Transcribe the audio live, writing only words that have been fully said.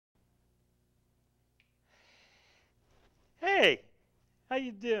How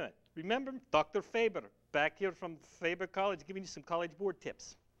you doing? Remember Dr. Faber, back here from Faber College, giving you some college board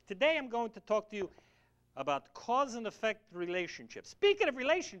tips. Today I'm going to talk to you about cause and effect relationships. Speaking of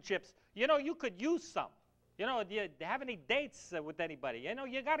relationships, you know, you could use some. You know, do you have any dates with anybody? You know,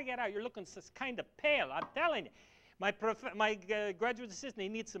 you got to get out. You're looking kind of pale, I'm telling you. My graduate assistant, he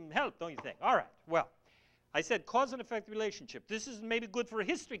needs some help, don't you think? All right, well, I said cause and effect relationship. This is maybe good for a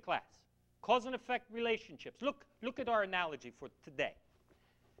history class. Cause and effect relationships. Look at our analogy for today.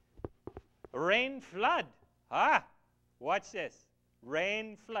 Rain, flood. Ah, watch this.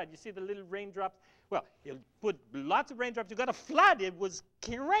 Rain, flood. You see the little raindrops? Well, you put lots of raindrops, you got a flood. It was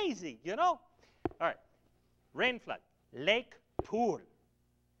crazy, you know? All right. Rain, flood. Lake, pool.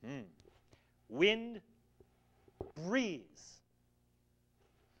 Wind, breeze.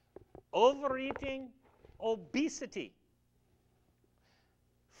 Overeating, obesity.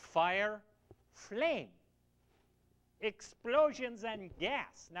 Fire, flame. Explosions and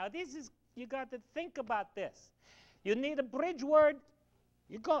gas. Now this is, you got to think about this. You need a bridge word.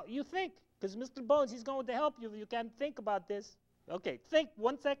 You think, because Mr. Bones, he's going to help you if you can think about this. Okay, think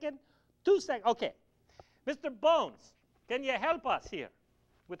 1 second, 2 seconds. Okay, Mr. Bones, can you help us here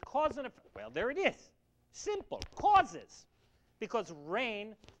with cause and effect? Well, there it is. Simple, causes. Because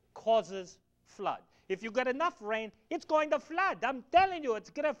rain causes flood. If you got enough rain, it's going to flood. I'm telling you, it's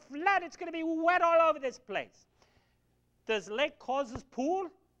going to flood. It's going to be wet all over this place. Does lake causes pool?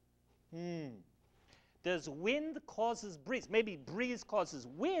 Does wind causes breeze? Maybe breeze causes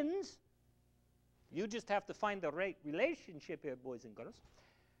winds. You just have to find the right relationship here, boys and girls.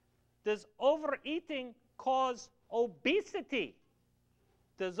 Does overeating cause obesity?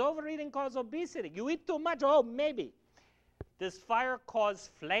 Does overeating cause obesity? You eat too much? Oh, maybe. Does fire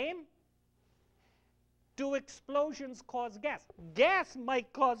cause flame? Do explosions cause gas? Gas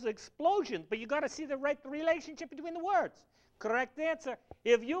might cause explosions, but you got to see the right relationship between the words. Correct answer.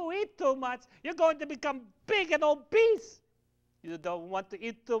 If you eat too much, you're going to become big and obese. You don't want to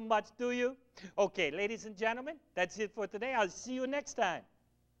eat too much, do you? Okay, ladies and gentlemen, that's it for today. I'll see you next time.